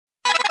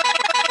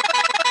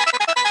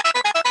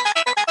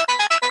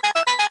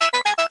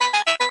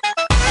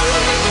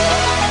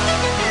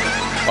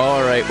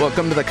right,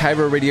 welcome to the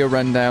KIRO Radio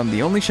Rundown,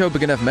 the only show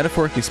big enough,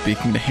 metaphorically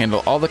speaking, to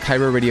handle all the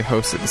KIRO Radio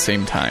hosts at the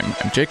same time.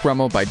 I'm Jake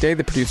Rummel, by day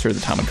the producer of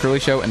the Tom and Curly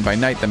Show, and by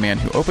night the man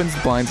who opens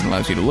the blinds and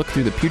allows you to look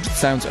through the Puget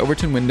Sound's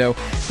Overton window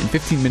in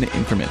 15-minute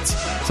increments,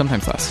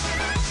 sometimes less.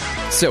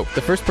 So,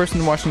 the first person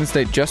in Washington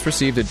State just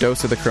received a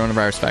dose of the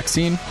coronavirus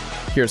vaccine.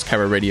 Here's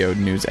KIRO Radio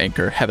News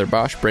anchor Heather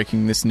Bosch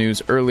breaking this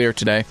news earlier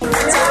today.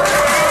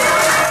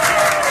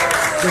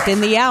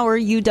 Within the hour,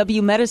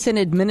 UW-Medicine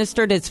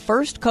administered its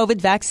first COVID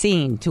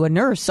vaccine to a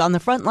nurse on the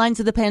front lines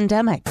of the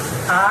pandemic.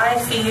 I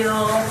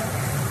feel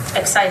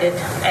excited,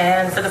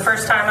 and for the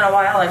first time in a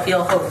while, I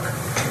feel hope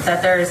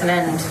that there is an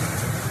end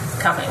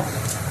coming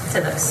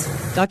to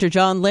this. Dr.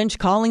 John Lynch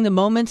calling the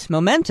moment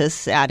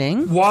momentous,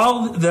 adding,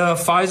 while the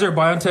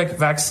Pfizer-BioNTech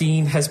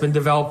vaccine has been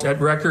developed at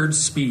record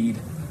speed,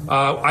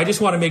 I just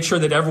want to make sure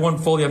that everyone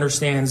fully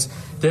understands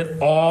that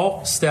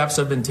all steps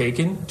have been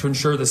taken to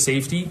ensure the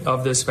safety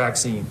of this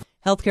vaccine.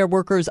 Healthcare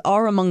workers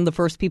are among the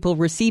first people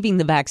receiving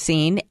the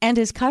vaccine, and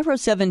as KIRO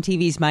 7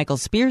 TV's Michael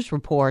Spears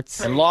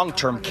reports, and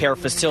long-term care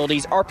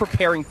facilities are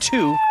preparing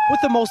too, with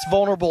the most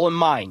vulnerable in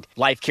mind.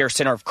 Life Care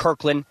Center of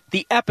Kirkland,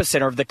 the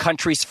epicenter of the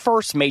country's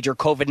first major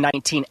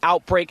COVID-19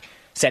 outbreak,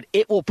 said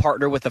it will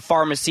partner with the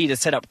pharmacy to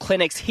set up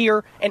clinics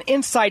here and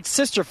inside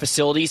sister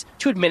facilities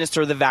to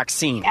administer the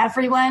vaccine.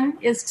 Everyone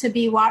is to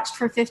be watched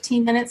for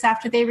 15 minutes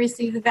after they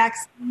receive the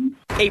vaccine.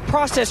 A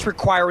process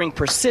requiring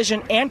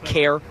precision and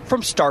care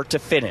from start to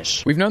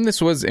finish. We've known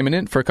this was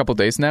imminent for a couple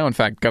days now. In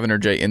fact, Governor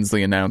Jay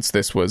Inslee announced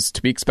this was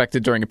to be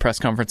expected during a press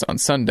conference on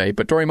Sunday.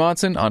 But Dory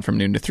Monson, on from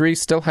noon to 3,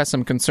 still has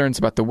some concerns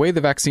about the way the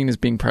vaccine is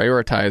being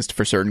prioritized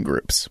for certain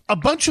groups. A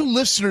bunch of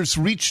listeners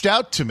reached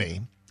out to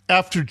me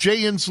after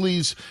Jay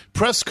Inslee's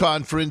press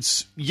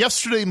conference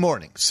yesterday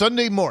morning,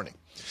 Sunday morning,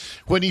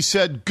 when he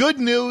said, good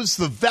news,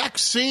 the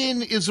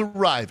vaccine is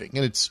arriving,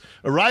 and it's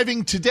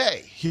arriving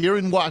today here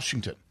in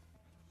Washington.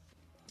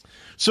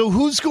 So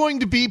who's going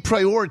to be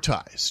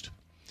prioritized?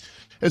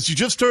 As you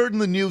just heard in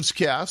the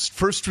newscast,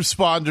 first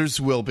responders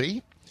will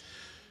be.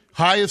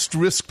 Highest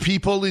risk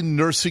people in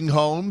nursing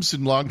homes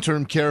and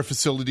long-term care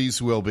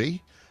facilities will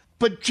be.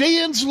 But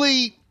Jay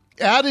Inslee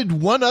added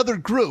one other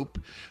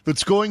group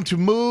that's going to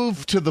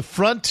move to the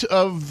front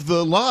of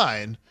the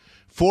line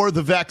for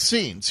the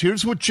vaccines.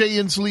 Here's what Jay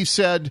Inslee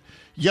said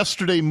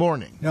yesterday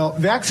morning. Now,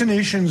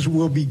 vaccinations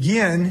will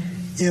begin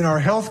in our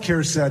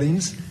healthcare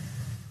settings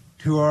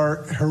to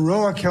our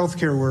heroic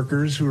healthcare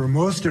workers who are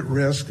most at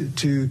risk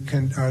to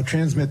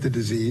transmit the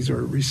disease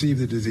or receive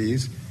the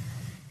disease,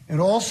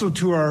 and also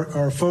to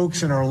our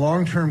folks in our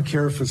long-term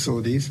care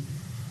facilities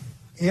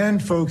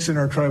and folks in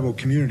our tribal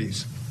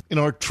communities. In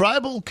our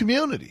tribal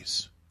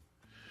communities.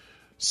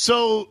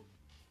 So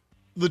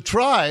the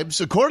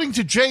tribes, according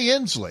to Jay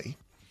Inslee,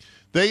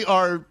 they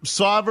are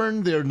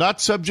sovereign. They're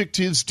not subject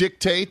to his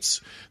dictates.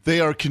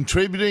 They are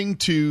contributing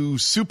to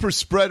super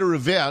spreader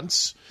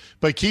events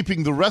by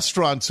keeping the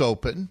restaurants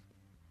open.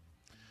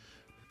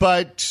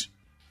 But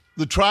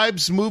the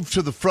tribes move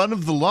to the front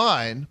of the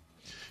line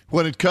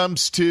when it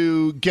comes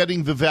to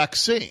getting the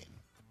vaccine.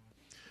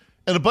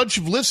 And a bunch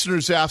of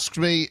listeners asked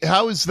me,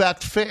 how is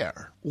that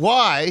fair?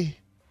 Why,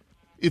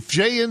 if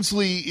Jay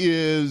Inslee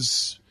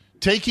is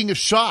taking a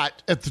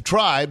shot at the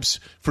tribes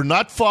for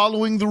not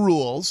following the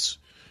rules,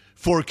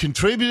 for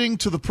contributing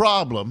to the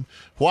problem,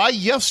 why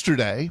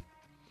yesterday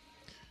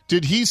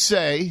did he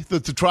say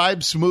that the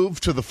tribes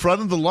moved to the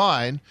front of the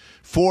line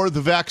for the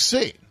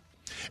vaccine?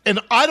 And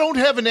I don't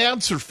have an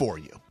answer for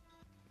you.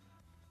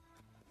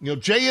 You know,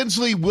 Jay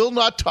Inslee will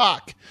not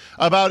talk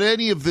about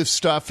any of this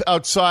stuff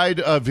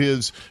outside of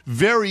his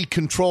very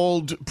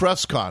controlled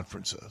press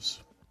conferences.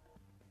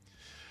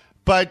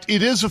 But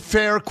it is a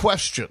fair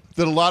question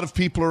that a lot of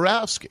people are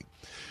asking.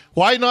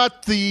 Why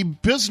not the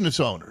business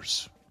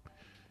owners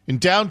in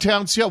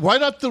downtown Seattle? Why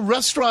not the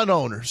restaurant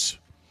owners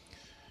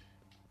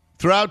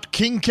throughout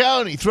King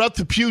County, throughout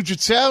the Puget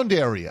Sound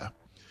area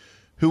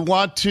who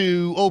want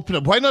to open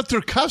up? Why not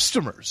their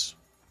customers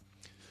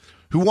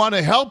who want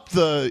to help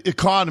the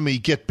economy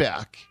get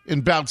back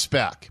and bounce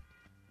back?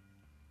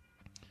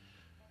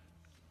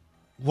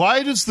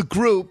 Why does the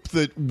group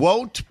that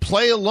won't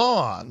play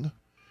along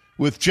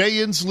with Jay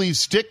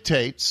Inslee's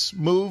dictates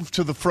move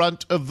to the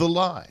front of the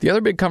line? The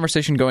other big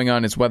conversation going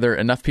on is whether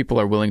enough people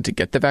are willing to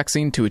get the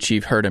vaccine to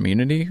achieve herd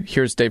immunity.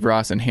 Here's Dave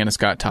Ross and Hannah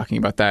Scott talking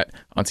about that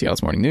on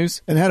Seattle's Morning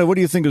News. And Hannah, what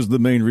do you think is the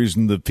main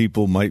reason that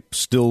people might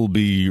still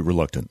be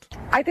reluctant?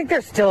 I think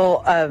there's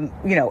still,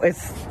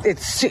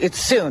 it's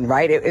soon,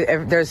 right?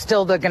 There's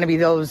still going to be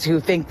those who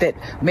think that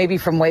maybe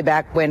from way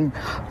back when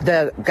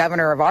the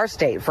governor of our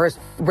state first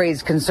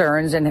raised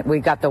concerns and we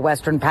got the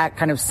Western PAC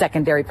kind of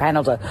secondary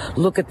panel to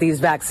look at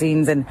these vaccines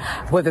vaccines and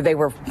whether they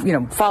were,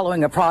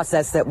 following a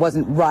process that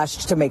wasn't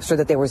rushed to make sure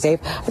that they were safe.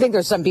 I think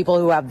there's some people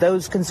who have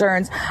those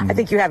concerns. I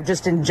think you have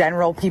just in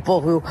general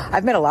people who,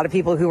 I've met a lot of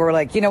people who are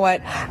like, you know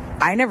what,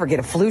 I never get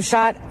a flu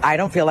shot. I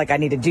don't feel like I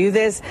need to do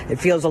this. It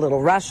feels a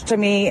little rushed to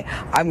me.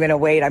 I'm going to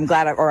wait. I'm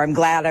glad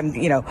I'm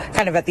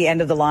kind of at the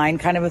end of the line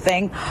kind of a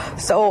thing.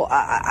 So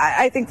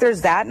I think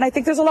there's that. And I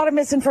think there's a lot of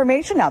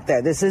misinformation out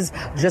there. This is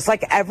just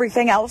like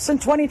everything else in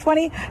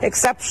 2020,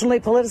 exceptionally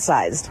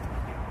politicized.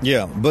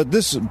 Yeah, but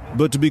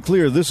to be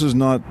clear, this is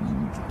not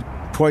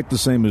quite the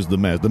same as the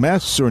mask. The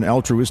masks are an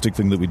altruistic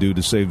thing that we do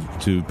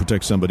to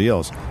protect somebody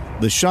else.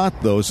 The shot,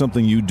 though, is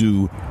something you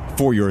do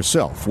for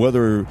yourself.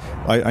 Whether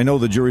I know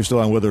the jury's still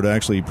on whether it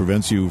actually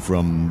prevents you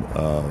from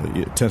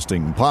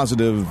testing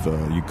positive.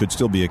 You could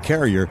still be a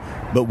carrier,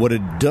 but what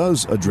it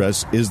does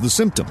address is the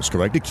symptoms.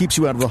 Correct? It keeps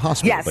you out of the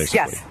hospital. Basically.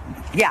 Yes.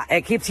 Yeah,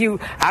 it keeps you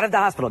out of the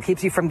hospital. It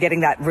keeps you from getting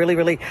that really,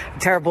 really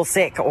terrible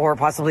sick or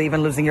possibly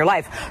even losing your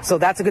life. So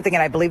that's a good thing.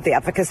 And I believe the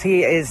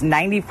efficacy is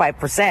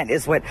 95%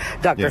 is what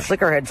Dr.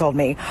 Schlicker had told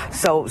me.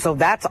 So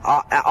that's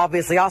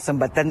obviously awesome.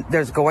 But then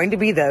there's going to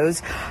be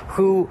those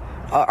who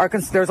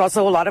there's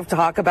also a lot of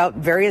talk about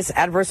various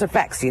adverse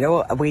effects.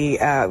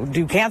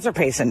 Do cancer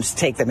patients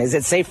take them? Is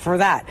it safe for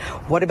that?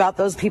 What about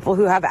those people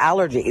who have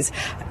allergies?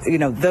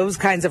 Those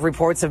kinds of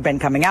reports have been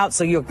coming out.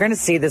 So you're going to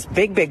see this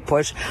big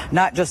push,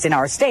 not just in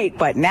our state,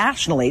 but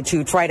nationally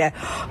to try to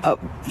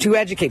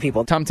educate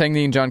people. Tom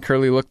Tangney and John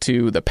Curley look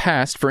to the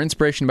past for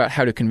inspiration about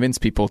how to convince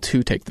people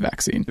to take the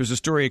vaccine. There's a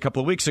story a couple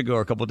of weeks ago,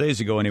 or a couple of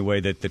days ago anyway,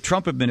 that the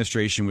Trump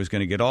administration was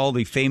going to get all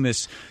the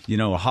famous,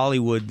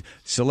 Hollywood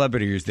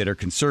celebrities that are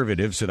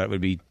conservative. So that would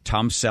be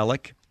Tom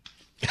Selleck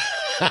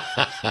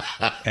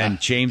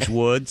and James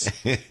Woods,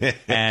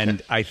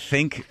 and I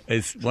think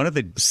is one of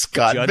the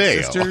Scott Judd Baio.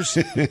 sisters,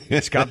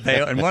 Scott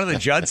Baio, and one of the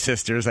Judd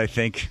sisters, I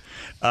think.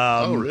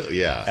 Oh, really?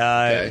 Yeah.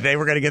 Okay. They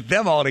were going to get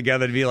them all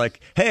together to be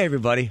like, "Hey,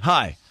 everybody,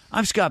 hi.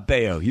 I'm Scott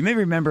Baio. You may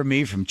remember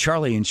me from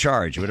Charlie in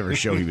Charge, whatever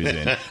show he was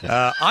in.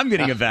 I'm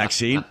getting a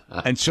vaccine,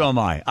 and so am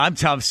I. I'm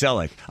Tom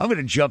Selleck. I'm going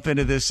to jump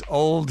into this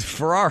old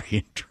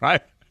Ferrari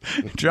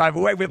and drive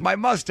away with my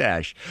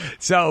mustache."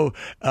 So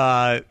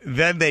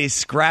then they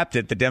scrapped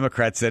it. The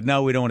Democrats said,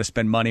 no, we don't want to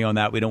spend money on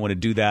that. We don't want to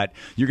do that.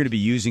 You're going to be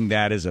using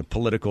that as a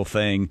political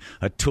thing,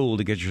 a tool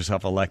to get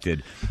yourself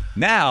elected.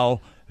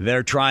 Now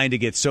they're trying to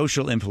get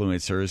social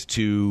influencers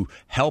to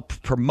help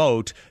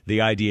promote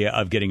the idea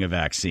of getting a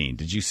vaccine.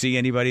 Did you see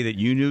anybody that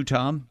you knew,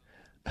 Tom?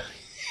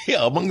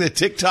 Yeah, among the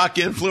TikTok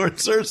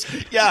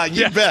influencers? Yeah,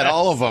 you bet,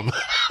 all of them.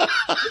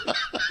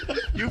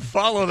 You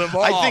follow them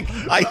all.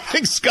 I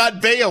think Scott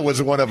Baio was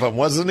one of them,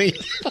 wasn't he?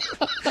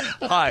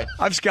 Hi,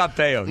 I'm Scott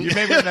Baio. You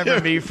may remember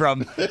me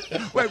from.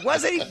 Wait,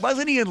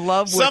 wasn't he in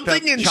love with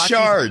something in Chachi?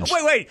 Charge?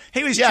 Wait,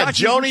 he was. Yeah,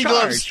 Chachi Joni in Charge.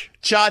 loves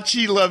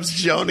Chachi loves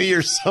Joni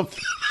or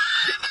something.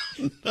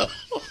 No.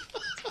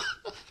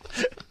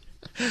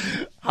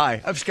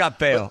 Hi, I'm Scott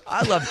Baio.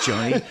 I love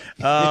Joni.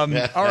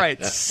 All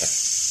right,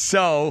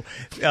 so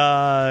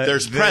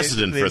there's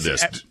precedent for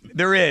this.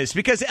 There is,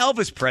 because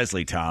Elvis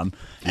Presley, Tom.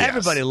 Yes.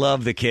 Everybody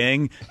loved the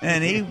King,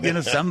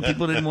 and some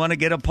people didn't want to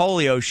get a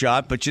polio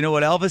shot, but you know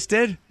what Elvis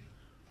did?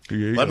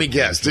 Let me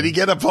guess. Did he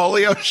get a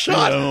polio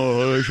shot?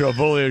 No, a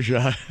polio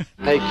shot.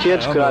 Hey,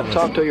 kids, could I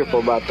talk to you for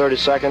about 30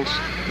 seconds?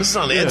 This is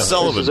on Ed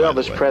Sullivan. This is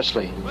Elvis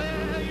Presley.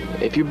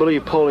 If you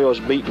believe polio is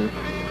beaten,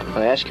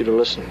 I ask you to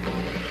listen.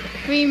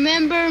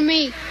 Remember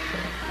me.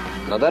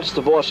 Now, that's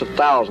the voice of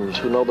thousands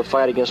who know the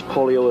fight against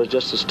polio is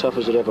just as tough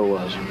as it ever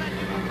was.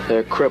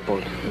 They're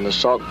crippled, and the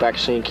Salk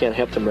vaccine can't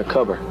help them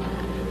recover.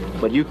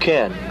 But you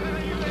can.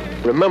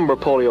 Remember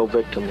polio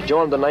victims.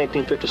 Join the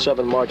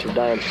 1957 March of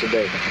Dimes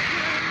today.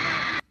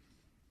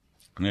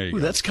 There you go.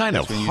 That's kind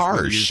of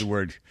harsh. Use the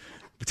word,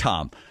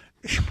 Tom.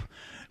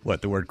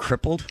 What, the word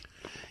crippled?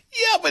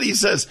 Yeah, but he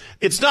says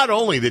it's not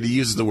only that he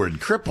uses the word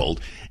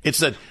crippled, it's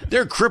that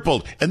they're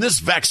crippled and this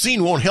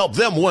vaccine won't help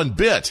them one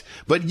bit.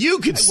 But you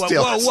can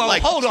still... Whoa,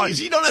 hold on.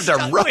 You don't have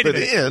to rub it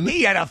in.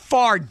 He had a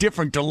far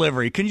different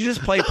delivery. Can you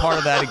just play part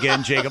of that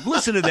again, Jacob?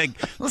 Listen to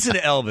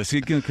Elvis.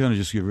 He can kind of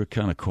just get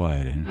kind of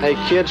quiet. Hey,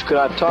 kids, could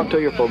I talk to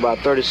you for about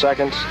 30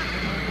 seconds?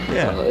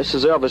 Yeah. This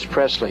is Elvis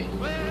Presley.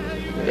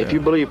 If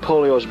you believe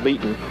polio is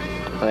beaten,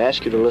 I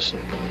ask you to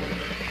listen.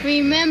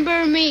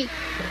 Remember me.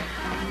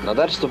 Now,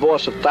 that's the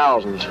voice of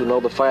thousands who know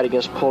the fight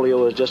against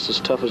polio is just as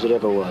tough as it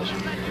ever was.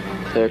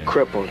 They're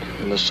crippled,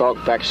 and the Salk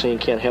vaccine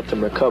can't help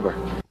them recover.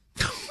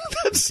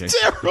 That's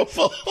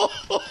terrible.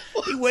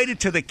 He waited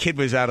till the kid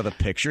was out of the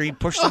picture. He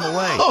pushed them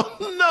away. Oh,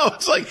 no.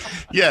 It's like,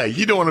 yeah,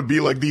 you don't want to be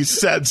like these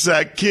sad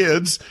sack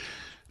kids.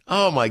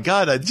 Oh, my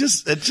God. It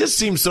just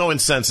seems so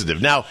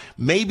insensitive. Now,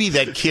 maybe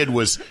that kid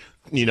was...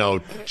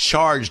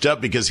 charged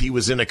up because he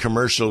was in a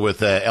commercial with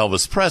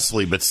Elvis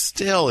Presley, but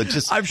still,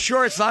 I'm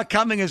sure it's not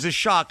coming as a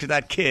shock to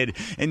that kid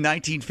in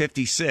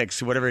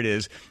 1956, whatever it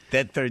is,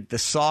 that the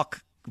Salk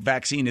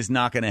vaccine is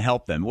not going to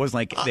help them. It wasn't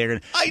like they're going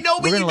to. I know,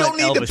 but we're you gonna don't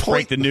let need Elvis to point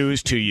break the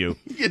news to you.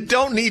 You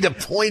don't need to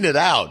point it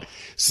out.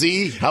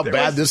 See how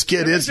bad this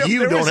kid is.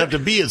 You don't have to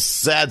be as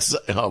sad.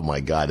 Oh my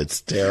God,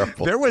 it's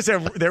terrible. There was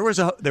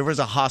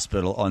a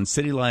hospital on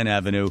City Line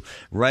Avenue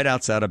right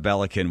outside of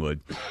Bala Cynwyd,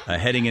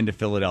 heading into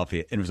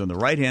Philadelphia, and it was on the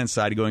right hand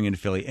side going into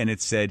Philly, and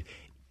it said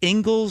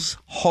Ingalls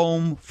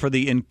Home for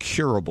the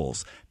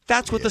Incurables.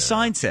 That's what the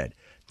sign said.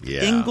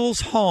 Yeah.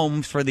 Ingalls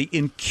Home for the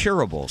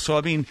Incurables. So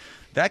I mean,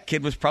 that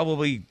kid was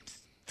probably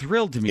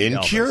thrilled to meet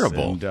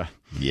Incurable. Elvis. And,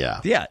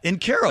 yeah,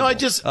 incurable. No, I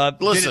just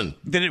listen.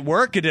 Did it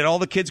work? Did all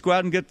the kids go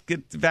out and get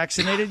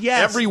vaccinated?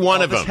 Yes. Every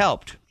one Elvis of them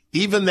helped.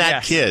 Even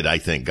that kid, I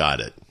think, got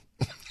it.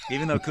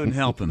 Even though it couldn't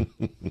help him.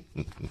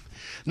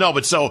 No,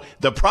 but so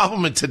the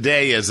problem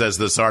today is, as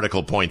this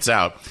article points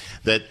out,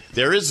 that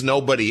there is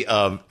nobody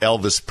of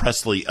Elvis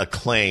Presley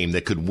acclaim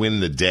that could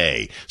win the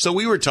day. So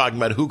we were talking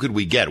about who could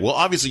we get? Well,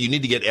 obviously you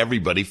need to get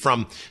everybody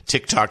from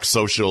TikTok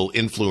social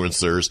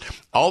influencers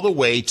all the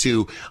way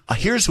to,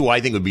 here's who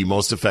I think would be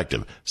most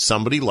effective.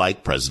 Somebody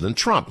like President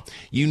Trump.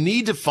 You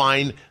need to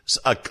find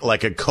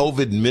like a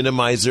COVID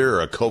minimizer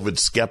or a COVID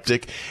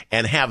skeptic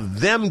and have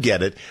them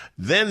get it.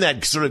 Then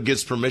that sort of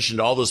gives permission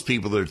to all those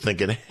people that are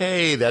thinking,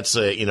 hey, that's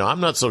I'm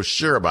not so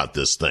sure about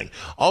this thing.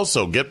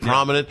 Also, get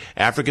prominent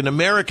African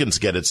Americans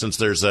get it, since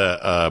there's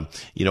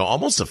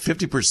almost a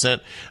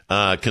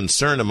 50%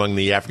 concern among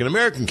the African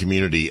American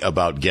community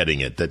about getting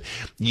it. That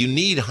you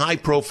need high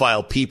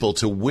profile people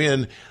to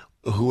win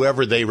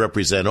whoever they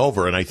represent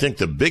over. And I think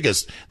the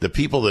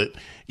people that,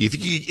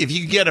 if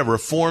you get a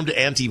reformed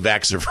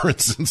anti-vaxxer, for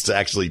instance, to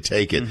actually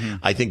take it,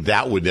 I think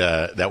that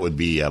would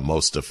be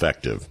most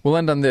effective. We'll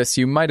end on this.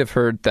 You might have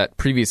heard that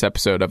previous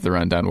episode of The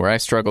Rundown where I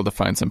struggled to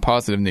find some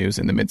positive news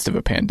in the midst of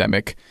a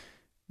pandemic,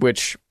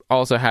 which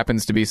also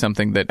happens to be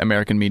something that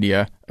American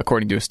media,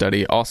 according to a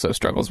study, also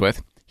struggles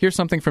with. Here's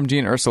something from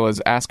Jean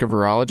Ursula's Ask a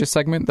Virologist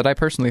segment that I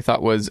personally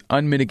thought was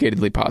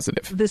unmitigatedly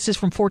positive. This is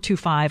from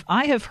 425.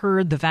 I have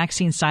heard the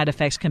vaccine side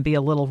effects can be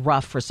a little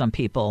rough for some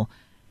people.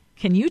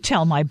 Can you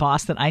tell my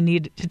boss that I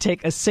need to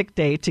take a sick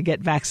day to get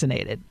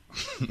vaccinated?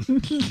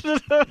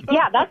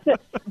 Yeah,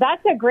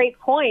 that's a great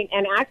point.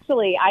 And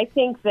actually, I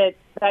think that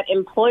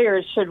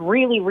employers should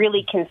really,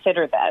 really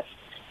consider this.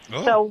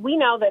 Oh. So we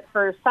know that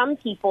for some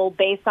people,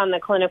 based on the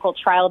clinical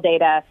trial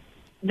data,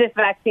 this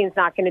vaccine is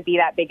not going to be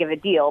that big of a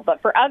deal.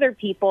 But for other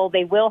people,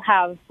 they will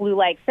have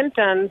flu-like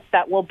symptoms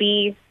that will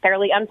be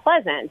fairly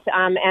unpleasant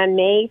and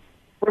may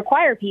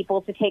require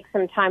people to take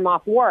some time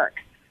off work.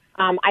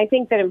 I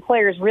think that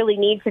employers really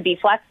need to be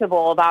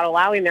flexible about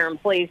allowing their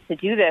employees to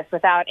do this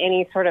without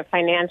any sort of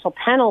financial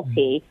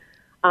penalty,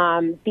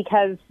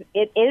 because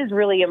it is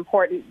really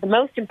important. The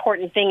most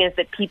important thing is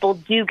that people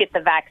do get the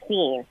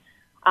vaccine.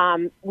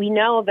 We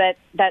know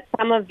that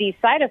some of these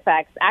side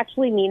effects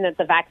actually mean that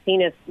the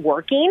vaccine is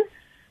working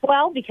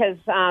well, because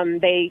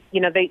they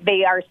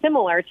are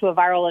similar to a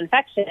viral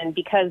infection,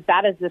 because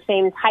that is the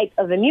same type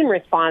of immune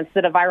response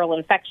that a viral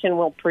infection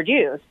will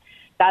produce.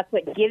 That's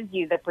what gives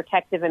you the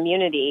protective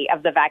immunity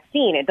of the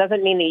vaccine. It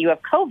doesn't mean that you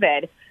have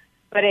COVID,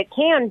 but it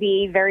can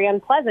be very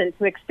unpleasant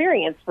to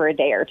experience for a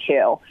day or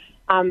two.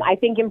 I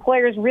think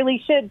employers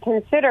really should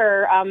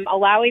consider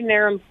allowing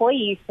their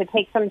employees to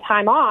take some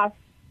time off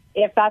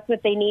if that's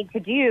what they need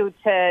to do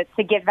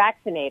to get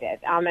vaccinated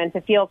and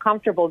to feel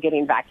comfortable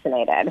getting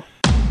vaccinated.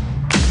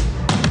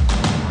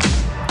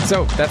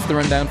 So that's the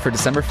rundown for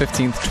December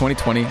 15th,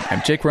 2020.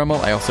 I'm Jake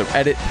Rummel. I also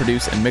edit,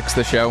 produce, and mix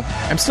the show.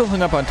 I'm still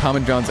hung up on Tom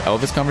and John's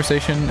Elvis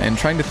conversation and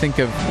trying to think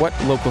of what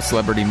local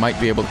celebrity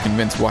might be able to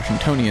convince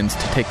Washingtonians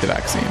to take the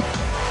vaccine.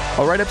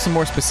 I'll write up some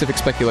more specific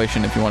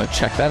speculation if you want to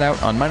check that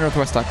out on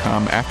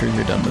MyNorthwest.com after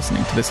you're done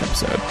listening to this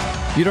episode.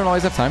 You don't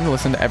always have time to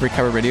listen to every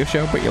KIRO radio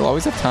show, but you'll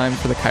always have time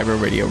for the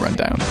KIRO Radio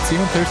Rundown. See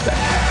you on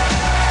Thursday.